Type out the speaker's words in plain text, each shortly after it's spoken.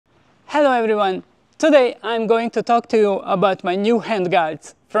Hello everyone! Today I'm going to talk to you about my new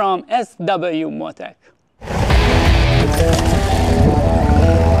handguards from SW-motech.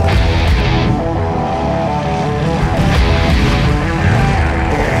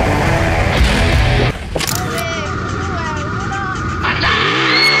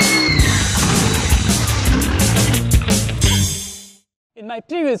 In my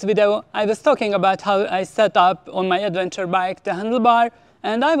previous video, I was talking about how I set up on my adventure bike the handlebar,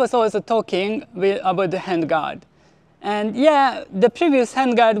 and I was also talking about the handguard. And yeah, the previous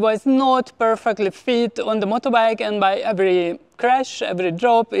handguard was not perfectly fit on the motorbike, and by every crash, every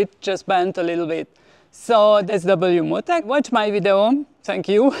drop, it just bent a little bit. So SW-motech watched my video, thank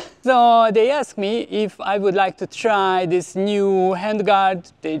you. So they asked me if I would like to try this new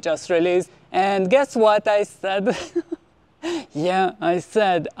handguard they just released, and guess what I said? Yeah, I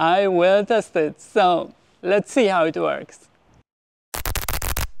said I will test it, so let's see how it works.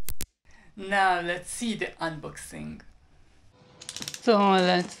 Now let's see the unboxing. So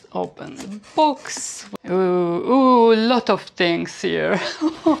let's open the box. Ooh, lot of things here.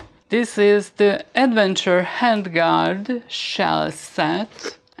 This is the Adventure Handguard shell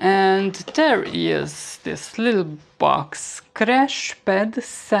set. And there is this little box, crash pad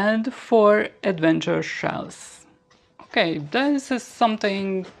set for adventure shells. Okay, this is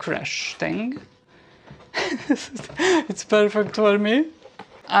something crash thing. It's perfect for me.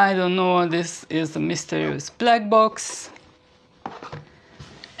 I don't know, this is a mysterious black box.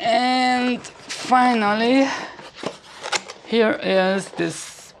 And finally, here is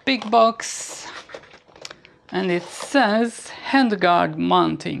this big box. And it says handguard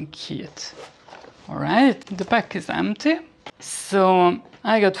mounting kit. Alright, the pack is empty. So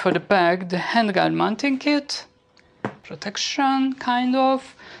I got for the pack the handguard mounting kit. Protection, kind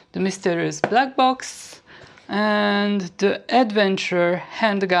of, the mysterious black box, and the adventure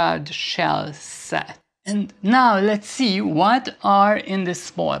handguard shell set. And now let's see what are in the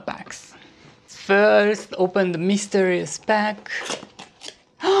small packs. First, open the mysterious pack.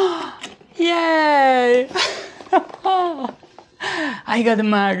 Yay! I got a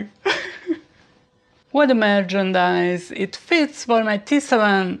mag. What a merchandise! It fits for my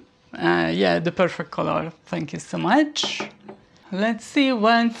T7. Yeah, the perfect color. Thank you so much. Let's see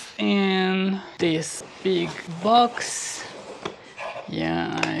what's in this big box.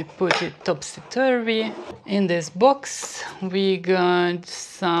 Yeah, I put it topsy-turvy. In this box we got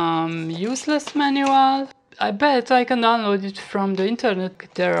some useless manual. I bet I can download it from the internet.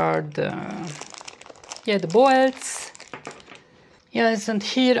 There are the bolts. Yes, and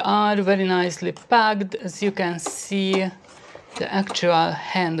here are very nicely packed, as you can see, the actual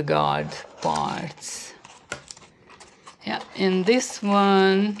handguard parts. Yeah, in this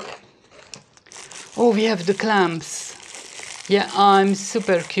one, oh, we have the clamps. Yeah, I'm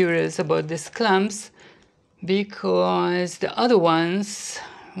super curious about these clamps because the other ones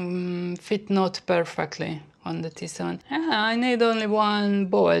fit not perfectly on the T7. Yeah, I need only one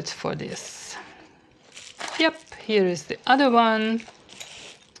bolt for this. Yep, here is the other one.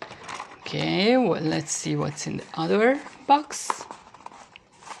 Okay, well, let's see what's in the other box.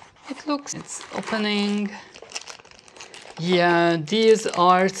 It's opening. Yeah, these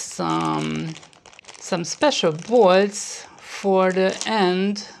are some special bolts for the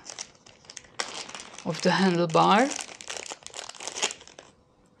end of the handlebar.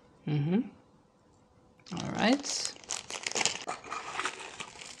 All right.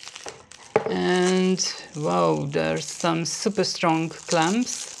 And wow, there's some super strong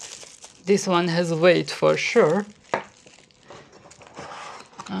clamps. This one has weight for sure.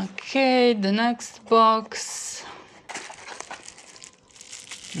 Okay, the next box.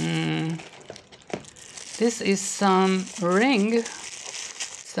 This is some ring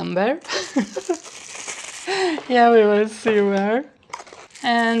somewhere. Yeah, we will see where.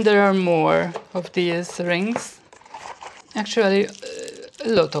 And there are more of these rings. Actually, a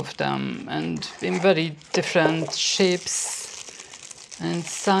lot of them, and in very different shapes and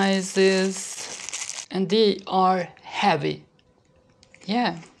sizes. And they are heavy.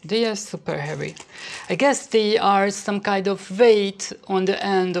 Yeah, they are super heavy. I guess they are some kind of weight on the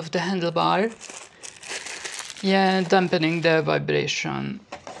end of the handlebar. Yeah, dampening the vibration.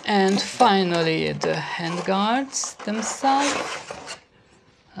 And finally, the handguards themselves.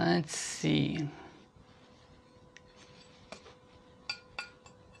 Let's see.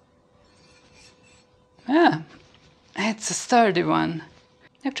 Yeah, it's a sturdy one.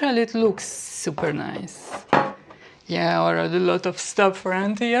 Actually, it looks super nice. Yeah, already a lot of stuff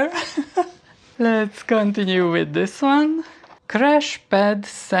around here. Let's continue with this one. Crash pad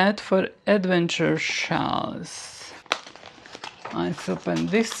set for adventure shells. Let's open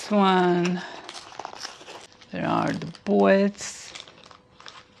this one. There are the bolts.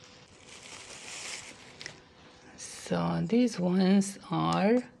 So these ones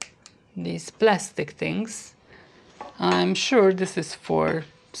are these plastic things. I'm sure this is for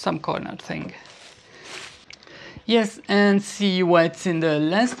some corner thing. Yes, and see what's in the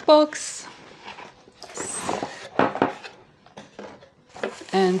last box.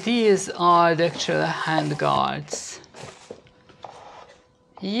 And these are the actual hand guards.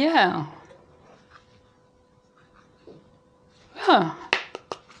 Yeah. Huh.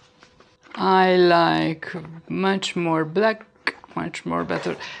 I like much more black, much more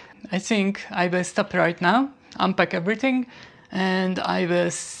better. I think I will stop right now, unpack everything, and I will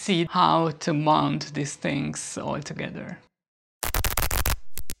see how to mount these things all together.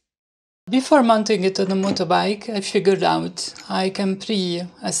 Before mounting it on the motorbike, I figured out I can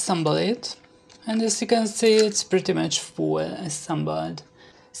pre-assemble it, and as you can see, it's pretty much full assembled.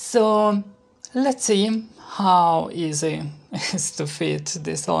 So let's see how easy it is to fit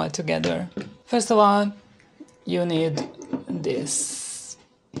this all together. First of all, you need this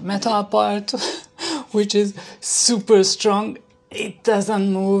metal part, which is super strong. It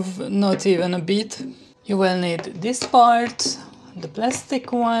doesn't move, not even a bit. You will need this part, the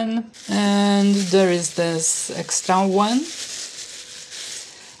plastic one, and there is this extra one.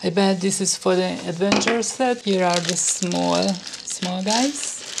 I bet this is for the adventure set. Here are the small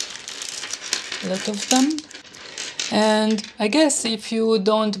guys, a lot of them. And I guess if you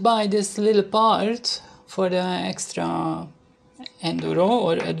don't buy this little part for the extra enduro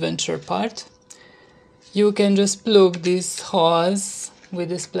or adventure part, you can just plug these holes with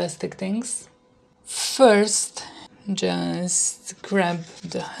these plastic things. First, just grab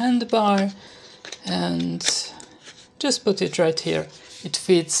the handbar and just put it right here. It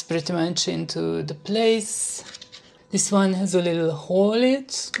fits pretty much into the place. This one has a little hole in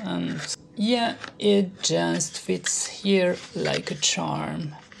it, and yeah, it just fits here like a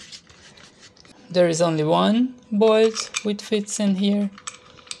charm. There is only one bolt which fits in here.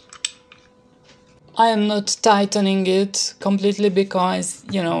 I am not tightening it completely because,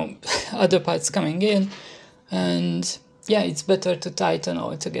 you know, other parts coming in, and yeah, it's better to tighten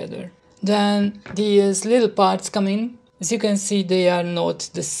all together. Then these little parts come in. As you can see, they are not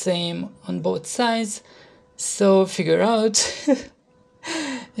the same on both sides, so figure out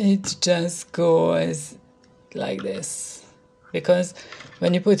it just goes like this, because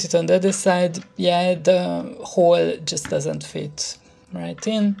when you put it on the other side, yeah, the hole just doesn't fit right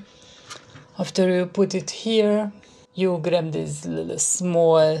in. After you put it here, you grab these little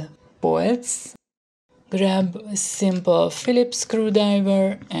small bolts, grab a simple Phillips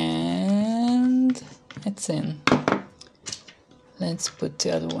screwdriver, and it's in. Let's put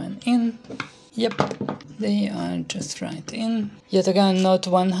the other one in. Yep, they are just right in. Yet again, not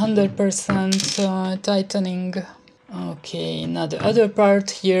 100% tightening. Okay, now the other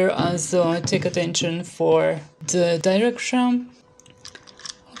part here, also take attention for the direction.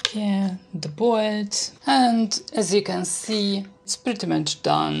 Okay, the bolt, and as you can see, it's pretty much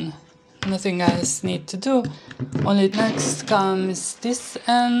done. Nothing else need to do. Only next comes this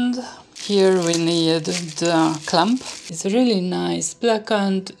end. Here we need the clamp. It's really nice black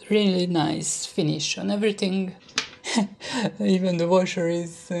and really nice finish on everything. Even the washer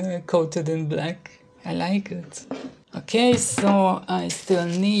is coated in black. I like it. Okay, so I still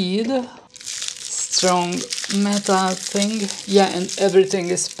need strong metal thing. Yeah, and everything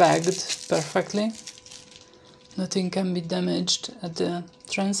is pegged perfectly. Nothing can be damaged at the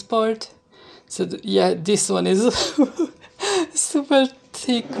transport. So yeah, this one is super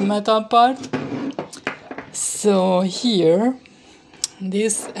thick metal part. So here,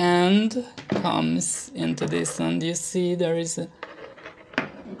 this end comes into this, and you see there is an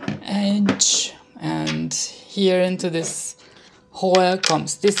edge, and here into this hole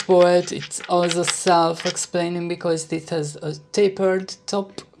comes this bolt. It's also self-explaining because it has a tapered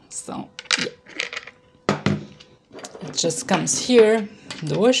top, so yeah. It just comes here,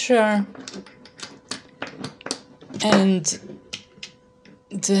 the washer, and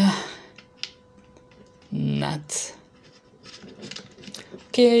the nut.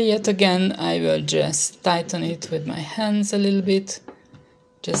 Okay, yet again I will just tighten it with my hands a little bit,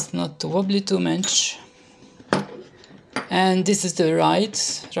 just not to wobbly too much. And this is the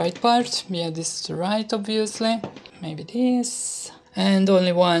right part. Yeah, this is the right, obviously. Maybe this. And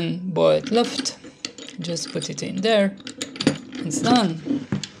only one bolt left. Just put it in there. It's done.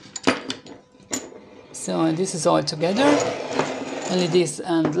 So this is all together. Only this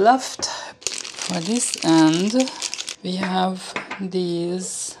end left. For this end, we have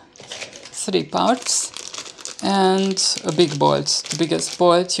these three parts. and a big bolt, the biggest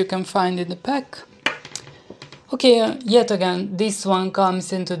bolt you can find in the pack. Okay, yet again, this one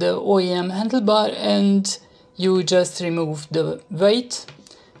comes into the OEM handlebar, and you just remove the weight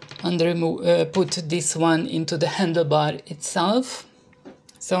and put this one into the handlebar itself.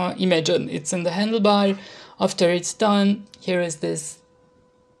 So imagine it's in the handlebar. After it's done, here is this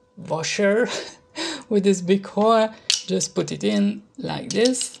washer with this big hole. Just put it in like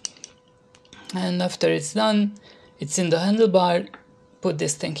this, and after it's done, it's in the handlebar. Put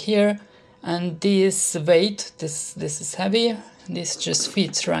this thing here, and this weight, this is heavy, this just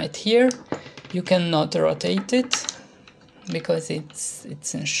fits right here. You cannot rotate it because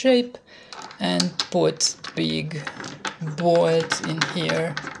it's in shape, and put big bolt in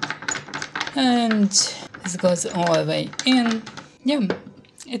here, and this goes all the way in. Yeah,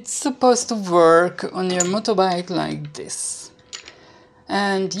 it's supposed to work on your motorbike like this.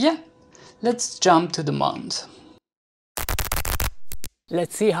 And yeah, let's jump to the mount.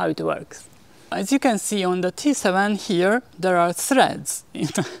 Let's see how it works. As you can see on the T7 here, there are threads in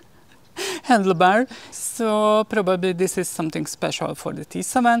the handlebar, so probably this is something special for the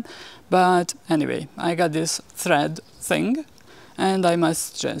T7, but anyway, I got this thread thing and I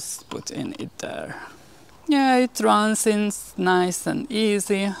must just put in it there. Yeah, it runs in nice and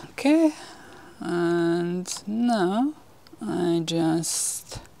easy. Okay, and now I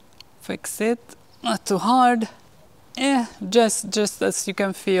just fix it, not too hard. Yeah, just as you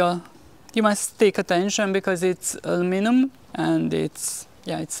can feel. You must take attention because it's aluminum and it's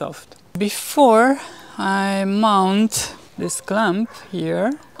soft. Before I mount this clamp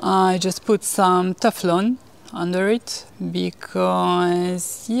here, I just put some Teflon under it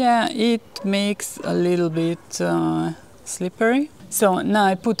because it makes a little bit slippery. So now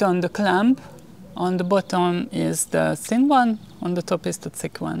I put on the clamp. On the bottom is the thin one, on the top is the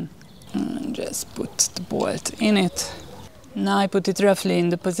thick one. And just put the bolt in it. Now I put it roughly in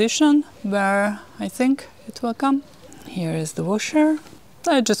the position where I think it will come. Here is the washer.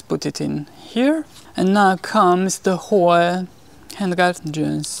 I just put it in here. And now comes the whole handguard.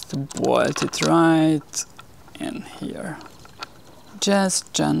 Just bolt it right in here.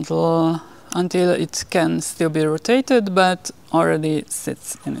 Just gentle until it can still be rotated, but already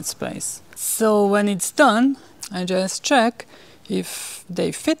sits in its place. So when it's done, I just check if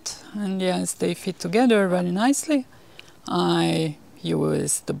they fit, and yes, they fit together very nicely. I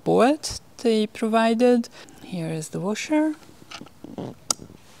use the bolt they provided. Here is the washer,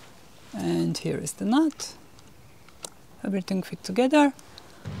 and here is the nut. Everything fit together.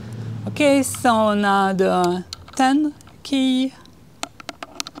 Okay, so now the 10 key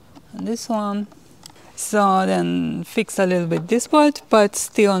and this one. So then fix a little bit this bolt, but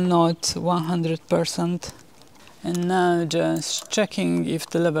still not 100%. And now just checking if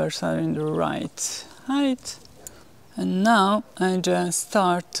the levers are in the right height. And now I just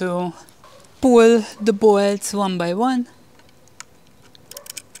start to pull the bolts one by one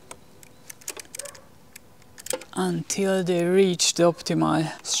until they reach the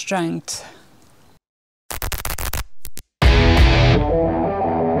optimal strength.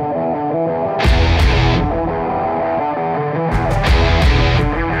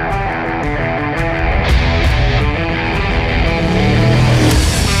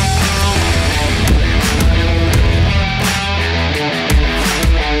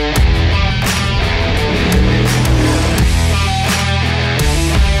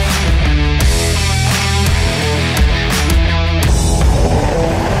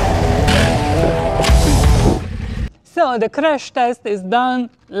 So the crash test is done.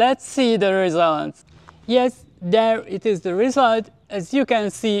 Let's see the results. Yes, there it is, the result. As you can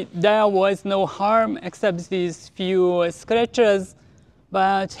see, there was no harm except these few scratches.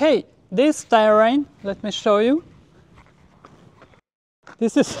 But hey, this terrain, let me show you.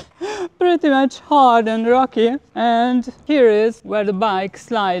 This is pretty much hard and rocky. And here is where the bike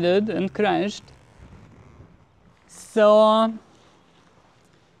slided and crashed. So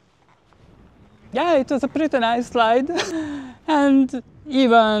yeah, it was a pretty nice slide. And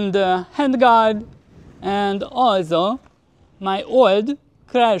even the handguard and also my old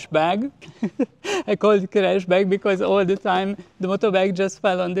crash bag. I call it crash bag because all the time the motorbike just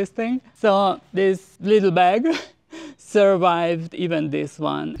fell on this thing. So this little bag survived even this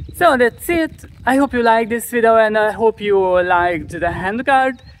one. So that's it. I hope you liked this video and I hope you liked the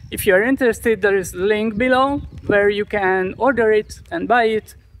handguard. If you're interested, there is a link below where you can order it and buy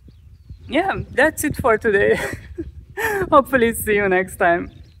it. Yeah, that's it for today. Hopefully see you next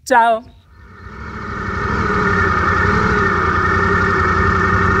time. Ciao!